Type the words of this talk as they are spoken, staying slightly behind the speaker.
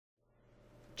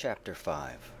Chapter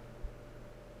 5.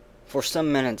 For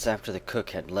some minutes after the cook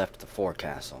had left the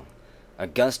forecastle,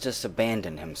 Augustus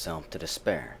abandoned himself to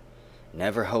despair,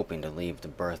 never hoping to leave the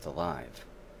berth alive.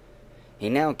 He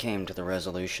now came to the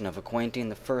resolution of acquainting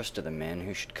the first of the men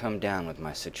who should come down with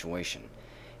my situation,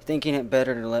 thinking it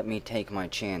better to let me take my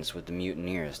chance with the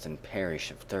mutineers than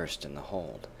perish of thirst in the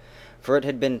hold, for it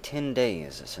had been 10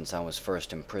 days since I was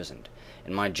first imprisoned,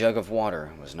 and my jug of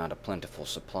water was not a plentiful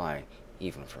supply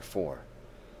even for 4.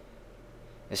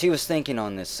 As he was thinking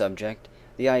on this subject,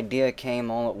 the idea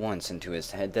came all at once into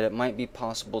his head that it might be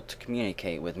possible to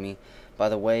communicate with me by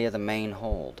the way of the main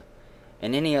hold.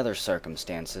 In any other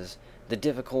circumstances, the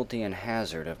difficulty and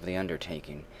hazard of the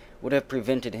undertaking would have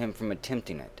prevented him from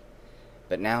attempting it.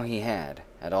 But now he had,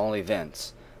 at all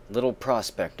events, little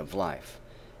prospect of life,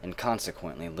 and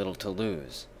consequently little to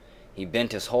lose. He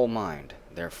bent his whole mind,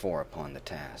 therefore, upon the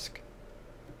task.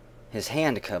 His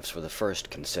handcuffs were the first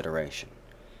consideration.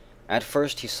 At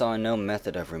first he saw no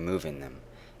method of removing them,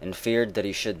 and feared that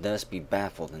he should thus be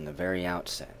baffled in the very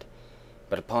outset.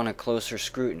 But upon a closer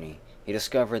scrutiny, he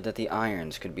discovered that the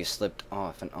irons could be slipped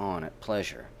off and on at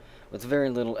pleasure, with very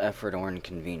little effort or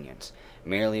inconvenience,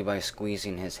 merely by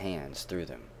squeezing his hands through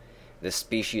them, this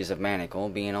species of manacle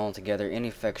being altogether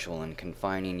ineffectual in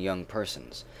confining young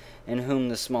persons, in whom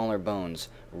the smaller bones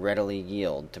readily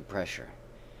yield to pressure.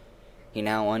 He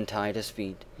now untied his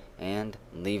feet, and,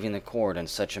 leaving the cord in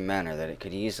such a manner that it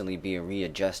could easily be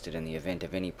readjusted in the event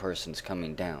of any person's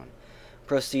coming down,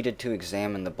 proceeded to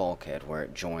examine the bulkhead where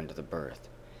it joined the berth.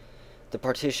 The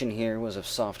partition here was of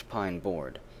soft pine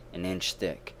board, an inch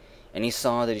thick, and he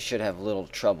saw that he should have little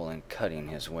trouble in cutting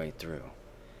his way through.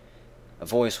 A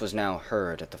voice was now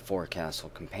heard at the forecastle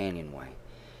companionway,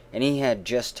 and he had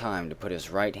just time to put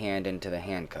his right hand into the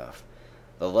handcuff.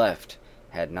 The left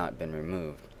had not been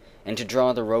removed, and to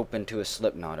draw the rope into a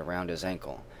slipknot around his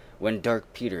ankle, when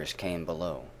Dirk Peters came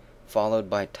below, followed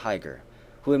by Tiger,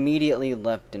 who immediately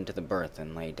leapt into the berth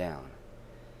and lay down.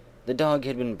 The dog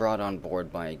had been brought on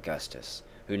board by Augustus,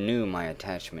 who knew my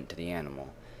attachment to the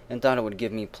animal, and thought it would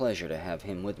give me pleasure to have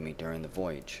him with me during the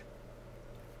voyage.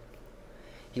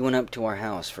 He went up to our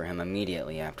house for him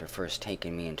immediately after first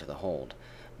taking me into the hold,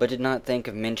 but did not think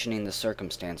of mentioning the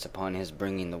circumstance upon his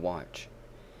bringing the watch.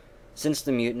 Since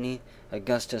the mutiny,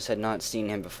 Augustus had not seen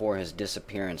him before his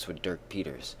disappearance with Dirk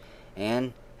Peters,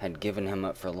 and had given him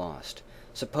up for lost,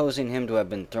 supposing him to have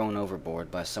been thrown overboard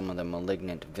by some of the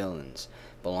malignant villains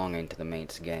belonging to the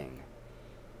mate's gang.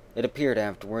 It appeared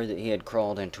afterward that he had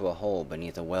crawled into a hole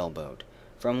beneath a whaleboat,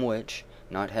 from which,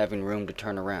 not having room to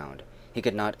turn around, he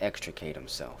could not extricate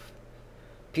himself.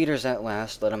 Peters at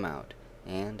last let him out,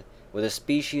 and, with a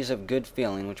species of good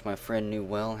feeling which my friend knew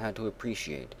well how to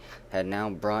appreciate, had now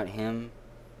brought him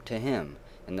to him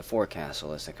in the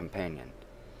forecastle as a companion,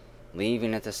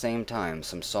 leaving at the same time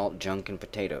some salt junk and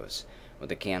potatoes,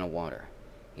 with a can of water.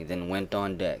 He then went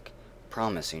on deck,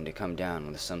 promising to come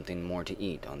down with something more to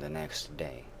eat on the next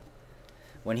day.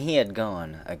 When he had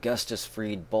gone, Augustus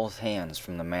freed both hands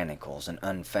from the manacles and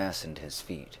unfastened his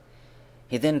feet.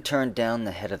 He then turned down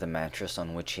the head of the mattress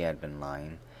on which he had been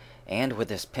lying, and with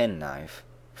his penknife,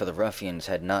 for the ruffians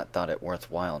had not thought it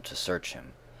worth while to search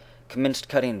him, commenced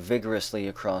cutting vigorously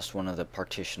across one of the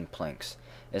partition planks,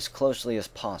 as closely as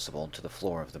possible to the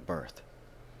floor of the berth.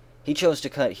 He chose to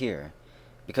cut here,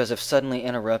 because if suddenly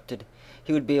interrupted,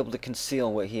 he would be able to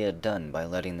conceal what he had done by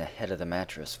letting the head of the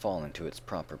mattress fall into its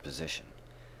proper position.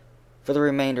 For the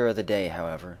remainder of the day,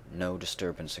 however, no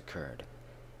disturbance occurred,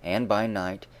 and by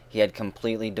night he had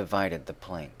completely divided the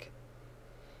plank.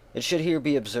 It should here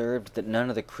be observed that none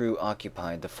of the crew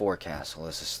occupied the forecastle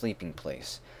as a sleeping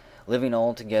place, living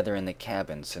all together in the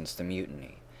cabin since the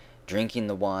mutiny, drinking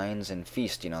the wines and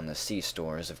feasting on the sea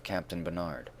stores of Captain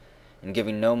Barnard, and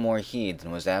giving no more heed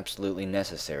than was absolutely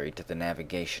necessary to the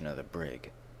navigation of the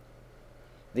brig.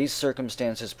 These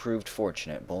circumstances proved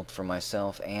fortunate both for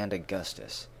myself and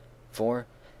Augustus, for,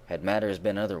 had matters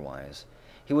been otherwise,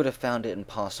 he would have found it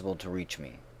impossible to reach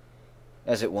me.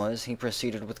 As it was, he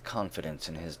proceeded with confidence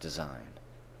in his design.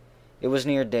 It was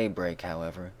near daybreak,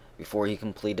 however, before he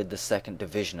completed the second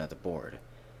division of the board,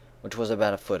 which was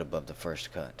about a foot above the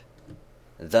first cut,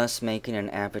 thus making an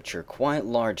aperture quite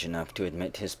large enough to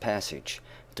admit his passage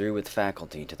through with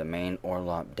facility to the main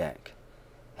orlop deck.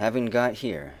 Having got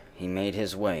here, he made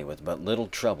his way with but little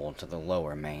trouble to the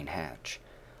lower main hatch,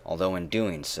 although in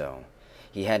doing so,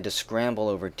 he had to scramble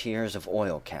over tiers of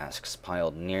oil casks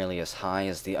piled nearly as high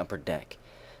as the upper deck,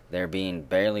 there being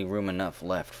barely room enough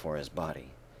left for his body.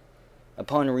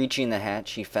 Upon reaching the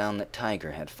hatch, he found that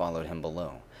Tiger had followed him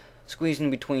below, squeezing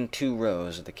between 2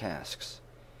 rows of the casks.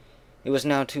 It was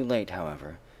now too late,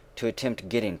 however, to attempt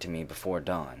getting to me before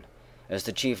dawn, as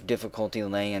the chief difficulty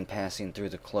lay in passing through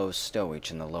the closed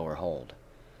stowage in the lower hold.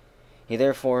 He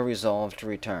therefore resolved to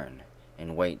return,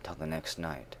 and wait till the next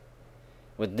night.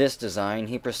 With this design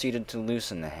he proceeded to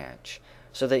loosen the hatch,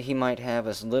 so that he might have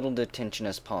as little detention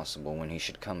as possible when he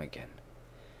should come again.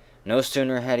 No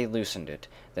sooner had he loosened it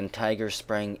than Tiger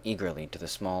sprang eagerly to the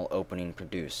small opening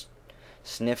produced,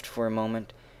 sniffed for a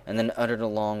moment, and then uttered a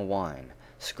long whine,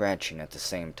 scratching at the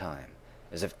same time,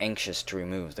 as if anxious to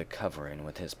remove the covering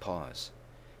with his paws.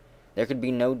 There could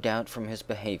be no doubt from his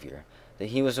behavior that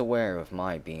he was aware of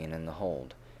my being in the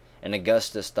hold, and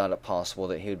Augustus thought it possible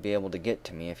that he would be able to get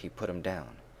to me if he put him down.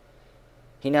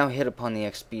 He now hit upon the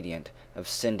expedient of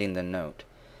sending the note,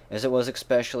 as it was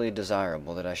especially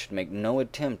desirable that I should make no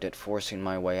attempt at forcing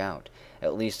my way out,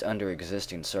 at least under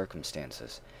existing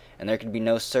circumstances, and there could be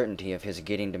no certainty of his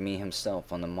getting to me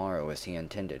himself on the morrow as he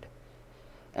intended.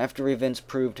 After events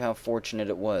proved how fortunate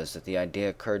it was that the idea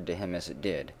occurred to him as it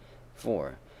did,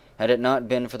 for, had it not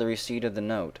been for the receipt of the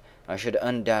note, I should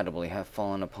undoubtedly have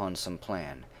fallen upon some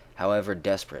plan, however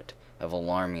desperate, of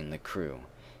alarming the crew,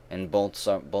 and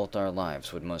both our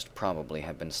lives would most probably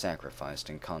have been sacrificed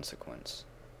in consequence.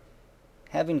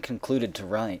 Having concluded to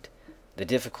write, the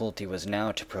difficulty was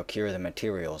now to procure the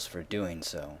materials for doing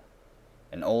so.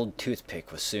 An old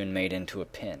toothpick was soon made into a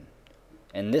pen,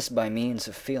 and this by means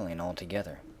of feeling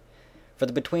altogether, for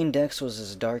the between decks was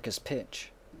as dark as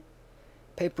pitch.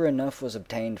 Paper enough was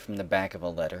obtained from the back of a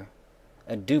letter,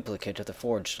 a duplicate of the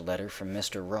forged letter from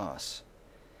Mr. Ross.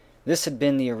 This had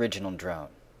been the original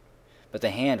draught, but the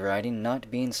handwriting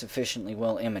not being sufficiently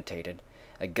well imitated,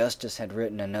 Augustus had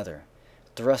written another,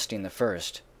 thrusting the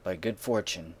first, by good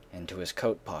fortune, into his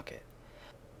coat pocket,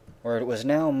 where it was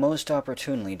now most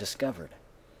opportunely discovered.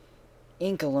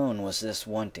 Ink alone was this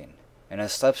wanting, and a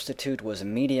substitute was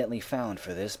immediately found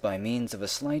for this by means of a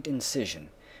slight incision,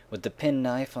 with the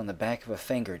penknife on the back of a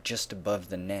finger just above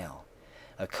the nail,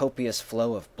 a copious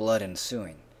flow of blood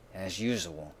ensuing, as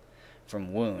usual,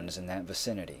 from wounds in that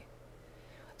vicinity.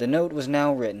 The note was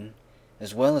now written,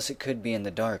 as well as it could be in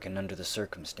the dark and under the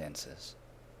circumstances.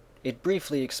 It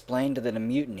briefly explained that a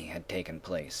mutiny had taken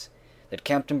place, that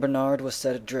Captain Bernard was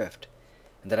set adrift,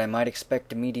 and that I might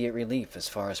expect immediate relief as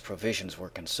far as provisions were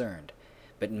concerned,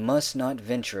 but must not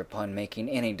venture upon making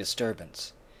any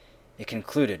disturbance. It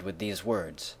concluded with these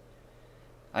words: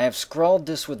 "I have scrawled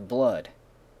this with blood.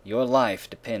 Your life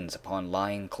depends upon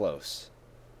lying close."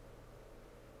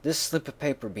 This slip of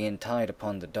paper being tied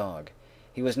upon the dog,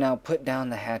 he was now put down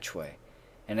the hatchway,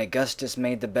 and Augustus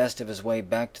made the best of his way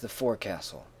back to the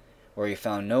forecastle, where he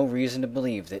found no reason to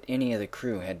believe that any of the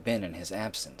crew had been in his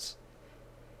absence.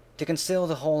 To conceal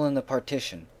the hole in the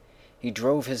partition, he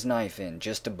drove his knife in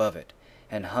just above it,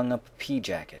 and hung up a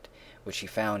pea-jacket, which he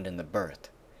found in the berth.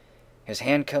 His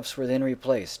handcuffs were then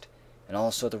replaced, and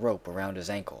also the rope around his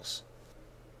ankles.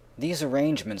 These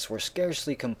arrangements were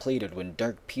scarcely completed when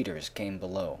Dirk Peters came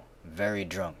below, very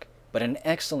drunk, but in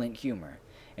excellent humor,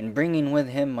 and bringing with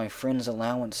him my friend's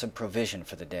allowance of provision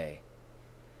for the day.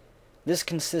 This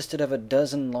consisted of a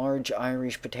dozen large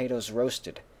Irish potatoes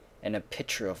roasted, and a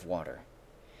pitcher of water.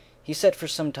 He sat for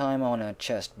some time on a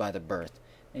chest by the berth,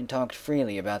 and talked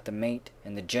freely about the mate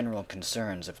and the general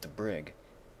concerns of the brig.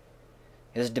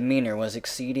 His demeanor was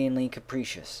exceedingly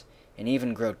capricious, and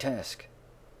even grotesque.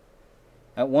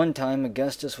 At one time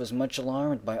Augustus was much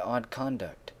alarmed by odd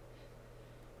conduct.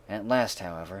 At last,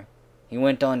 however, he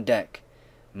went on deck,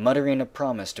 muttering a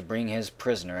promise to bring his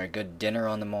prisoner a good dinner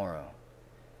on the morrow.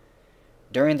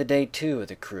 During the day 2 of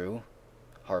the crew,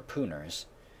 harpooners,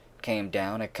 came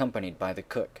down accompanied by the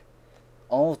cook,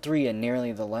 all three in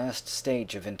nearly the last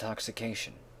stage of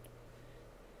intoxication.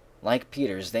 Like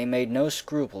Peters, they made no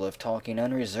scruple of talking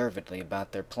unreservedly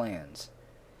about their plans.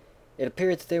 It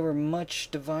appeared that they were much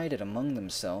divided among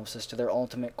themselves as to their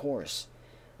ultimate course,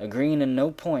 agreeing in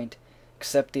no point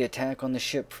except the attack on the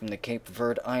ship from the Cape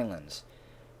Verde Islands,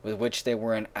 with which they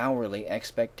were in hourly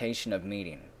expectation of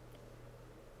meeting.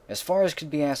 As far as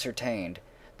could be ascertained,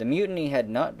 the mutiny had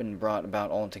not been brought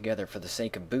about altogether for the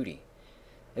sake of booty,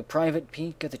 a private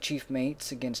pique of the chief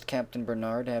mates against Captain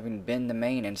Bernard having been the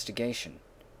main instigation.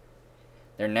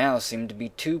 There now seemed to be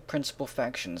two principal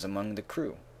factions among the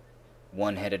crew,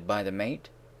 one headed by the mate,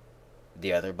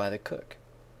 the other by the cook.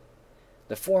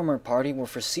 The former party were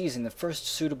for seizing the first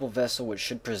suitable vessel which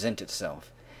should present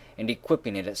itself, and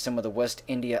equipping it at some of the West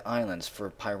India Islands for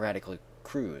a piratical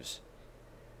cruise.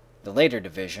 The later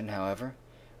division, however,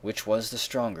 which was the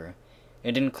stronger,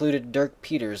 and included Dirk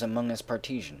Peters among his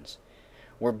partisans,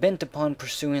 were bent upon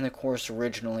pursuing the course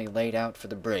originally laid out for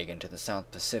the brig into the South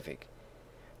Pacific,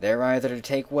 there either to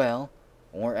take well,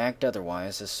 or act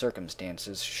otherwise as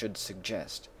circumstances should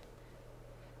suggest.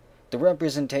 The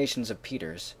representations of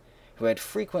Peters, who had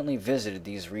frequently visited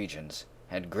these regions,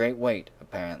 had great weight,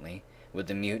 apparently, with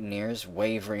the mutineers,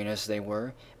 wavering as they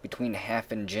were, between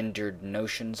half-engendered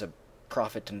notions of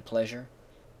profit and pleasure.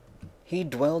 He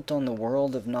dwelt on the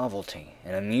world of novelty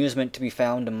and amusement to be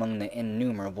found among the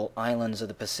innumerable islands of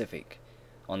the Pacific,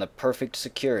 on the perfect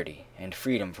security and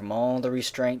freedom from all the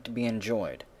restraint to be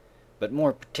enjoyed, but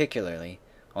more particularly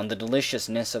on the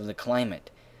deliciousness of the climate,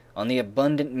 on the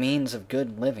abundant means of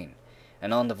good living,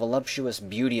 and on the voluptuous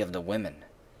beauty of the women.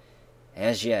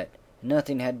 As yet,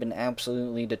 nothing had been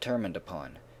absolutely determined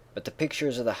upon, but the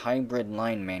pictures of the hybrid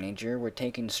line manager were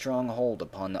taking strong hold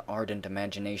upon the ardent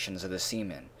imaginations of the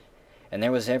seamen, and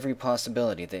there was every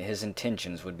possibility that his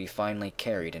intentions would be finally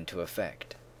carried into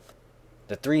effect.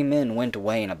 The 3 men went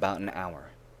away in about an hour,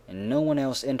 and no one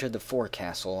else entered the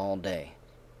forecastle all day.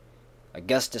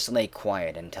 Augustus lay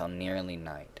quiet until nearly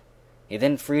night. He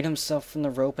then freed himself from the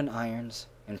rope and irons,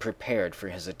 and prepared for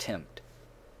his attempt.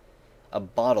 A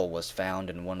bottle was found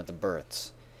in one of the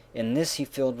berths. In this he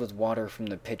filled with water from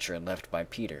the pitcher left by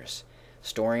Peters,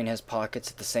 storing his pockets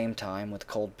at the same time with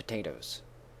cold potatoes.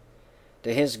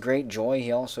 To his great joy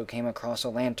he also came across a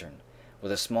lantern,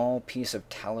 with a small piece of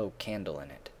tallow candle in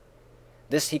it.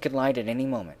 This he could light at any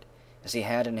moment, as he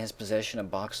had in his possession a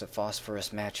box of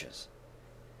phosphorus matches.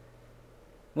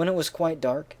 When it was quite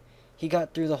dark, he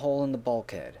got through the hole in the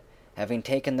bulkhead, having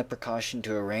taken the precaution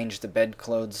to arrange the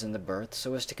bedclothes in the berth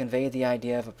so as to convey the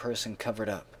idea of a person covered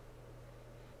up.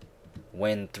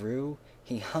 When through,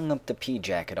 he hung up the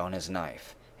pea-jacket on his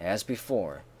knife, as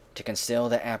before, to conceal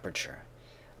the aperture,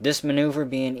 this maneuver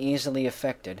being easily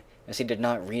effected, as he did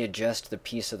not readjust the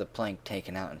piece of the plank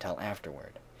taken out until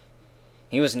afterward.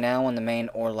 He was now on the main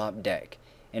orlop deck,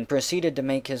 and proceeded to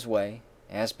make his way,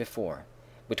 as before,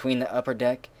 between the upper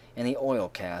deck and the oil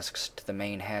casks to the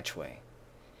main hatchway.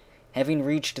 Having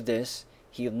reached this,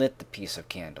 he lit the piece of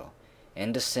candle,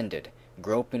 and descended,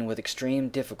 groping with extreme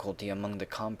difficulty among the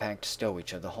compact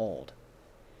stowage of the hold.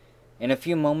 In a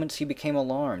few moments he became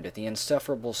alarmed at the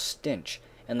insufferable stench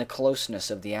and the closeness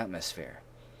of the atmosphere.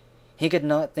 He could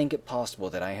not think it possible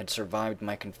that I had survived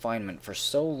my confinement for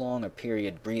so long a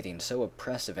period breathing so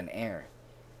oppressive an air.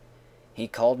 He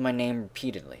called my name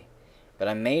repeatedly, but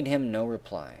I made him no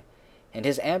reply, and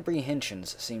his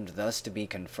apprehensions seemed thus to be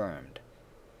confirmed.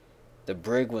 The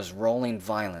brig was rolling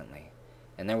violently,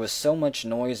 and there was so much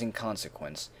noise in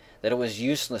consequence that it was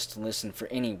useless to listen for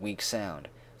any weak sound,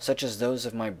 such as those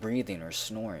of my breathing or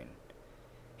snoring.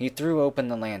 He threw open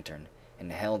the lantern,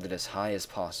 and held it as high as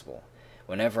possible,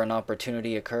 whenever an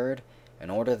opportunity occurred,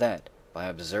 in order that, by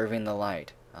observing the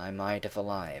light, I might, if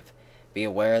alive, be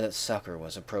aware that succor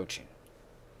was approaching.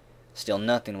 Still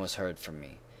nothing was heard from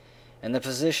me, and the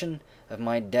position of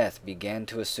my death began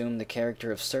to assume the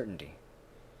character of certainty.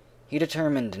 He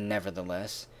determined,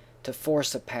 nevertheless, to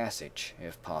force a passage,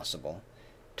 if possible,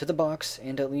 to the box,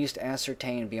 and at least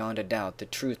ascertain beyond a doubt the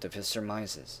truth of his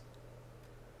surmises.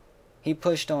 He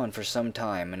pushed on for some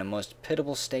time in a most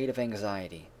pitiable state of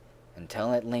anxiety,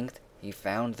 until at length he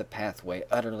found the pathway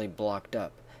utterly blocked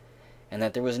up, and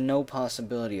that there was no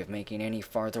possibility of making any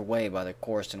farther way by the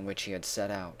course in which he had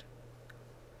set out.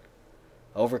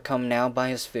 Overcome now by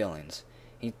his feelings,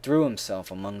 he threw himself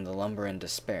among the lumber in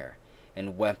despair,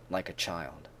 and wept like a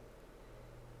child.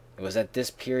 It was at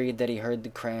this period that he heard the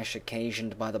crash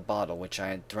occasioned by the bottle which I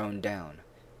had thrown down.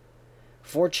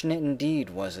 Fortunate indeed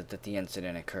was it that the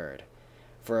incident occurred,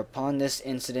 for upon this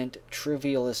incident,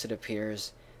 trivial as it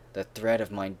appears, the thread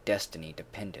of my destiny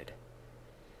depended.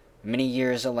 Many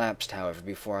years elapsed, however,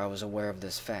 before I was aware of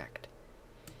this fact.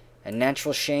 A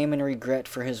natural shame and regret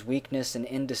for his weakness and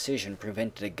indecision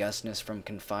prevented Augustus from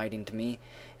confiding to me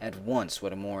at once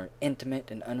what a more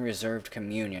intimate and unreserved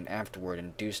communion afterward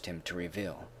induced him to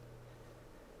reveal.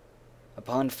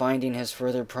 Upon finding his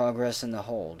further progress in the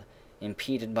hold,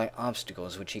 impeded by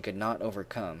obstacles which he could not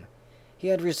overcome, he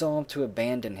had resolved to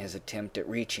abandon his attempt at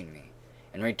reaching me,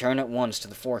 and return at once to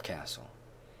the forecastle.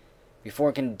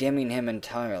 Before condemning him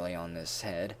entirely on this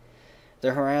head,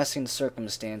 the harassing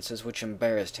circumstances which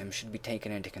embarrassed him should be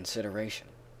taken into consideration.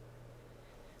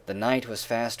 The night was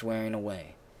fast wearing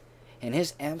away, and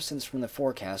his absence from the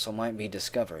forecastle might be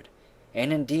discovered,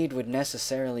 and indeed would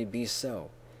necessarily be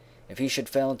so, if he should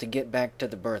fail to get back to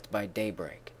the berth by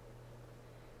daybreak.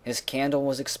 His candle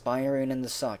was expiring in the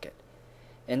socket,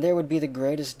 and there would be the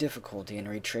greatest difficulty in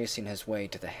retracing his way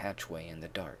to the hatchway in the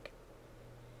dark.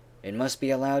 It must be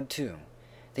allowed, too,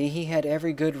 that he had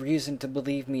every good reason to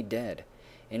believe me dead,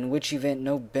 in which event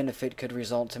no benefit could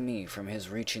result to me from his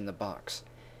reaching the box,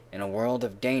 and a world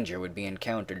of danger would be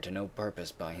encountered to no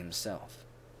purpose by himself.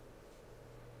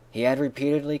 He had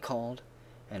repeatedly called,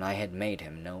 and I had made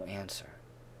him no answer.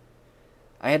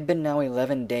 I had been now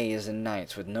 11 days and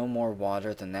nights with no more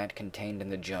water than that contained in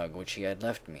the jug which he had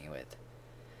left me with.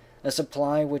 A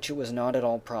supply which it was not at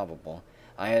all probable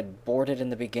I had boarded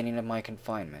in the beginning of my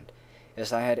confinement,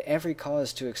 as I had every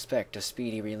cause to expect a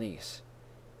speedy release.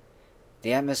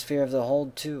 The atmosphere of the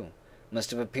hold, too,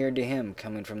 must have appeared to him,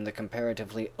 coming from the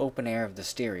comparatively open air of the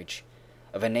steerage,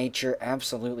 of a nature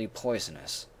absolutely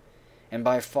poisonous, and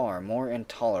by far more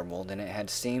intolerable than it had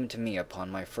seemed to me upon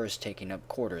my first taking up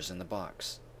quarters in the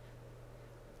box,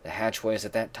 the hatchways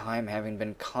at that time having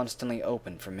been constantly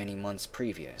open for many months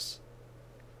previous.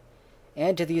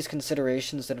 Add to these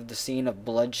considerations that of the scene of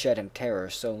bloodshed and terror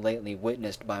so lately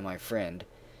witnessed by my friend,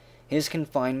 his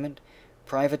confinement,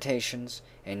 privations,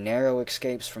 and narrow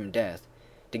escapes from death,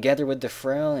 together with the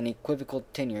frail and equivocal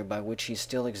tenure by which he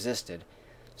still existed,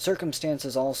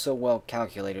 circumstances all so well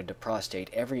calculated to prostrate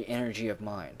every energy of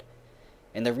mind,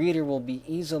 and the reader will be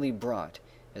easily brought,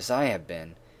 as I have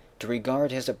been, to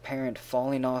regard his apparent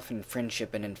falling off in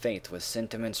friendship and in faith with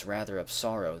sentiments rather of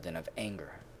sorrow than of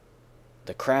anger.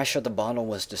 The crash of the bottle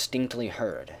was distinctly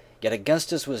heard, yet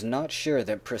Augustus was not sure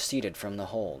that it proceeded from the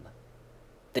hold.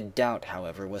 The doubt,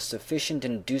 however, was sufficient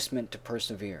inducement to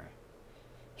persevere.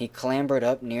 He clambered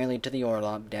up nearly to the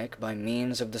orlop deck by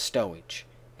means of the stowage,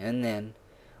 and then,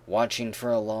 watching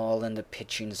for a lull in the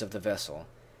pitchings of the vessel,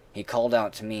 he called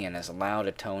out to me in as loud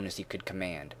a tone as he could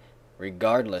command,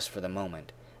 regardless for the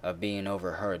moment of being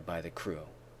overheard by the crew.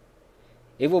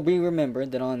 It will be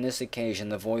remembered that on this occasion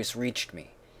the voice reached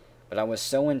me, but I was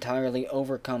so entirely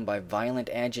overcome by violent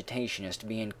agitation as to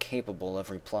be incapable of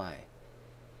reply.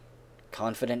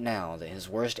 Confident now that his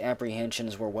worst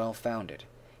apprehensions were well founded,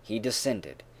 he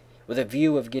descended, with a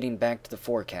view of getting back to the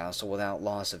forecastle without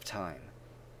loss of time.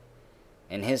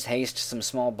 In his haste some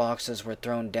small boxes were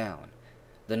thrown down,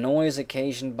 the noise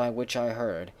occasioned by which I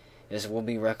heard, as will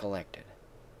be recollected.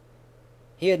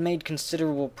 He had made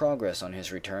considerable progress on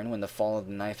his return when the fall of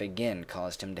the knife again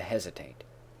caused him to hesitate.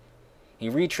 He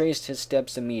retraced his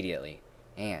steps immediately,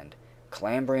 and,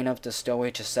 clambering up the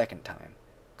stowage a second time,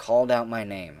 called out my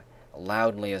name,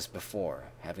 loudly as before,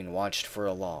 having watched for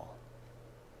a lull.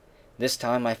 This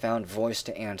time I found voice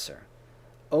to answer.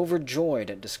 Overjoyed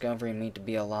at discovering me to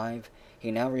be alive, he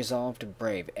now resolved to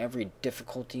brave every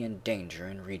difficulty and danger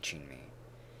in reaching me.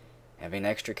 Having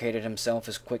extricated himself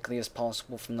as quickly as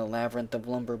possible from the labyrinth of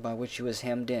lumber by which he was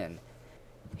hemmed in,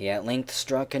 he at length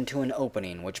struck into an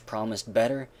opening which promised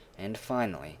better, and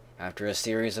finally, after a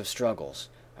series of struggles,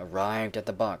 arrived at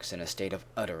the box in a state of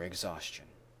utter exhaustion.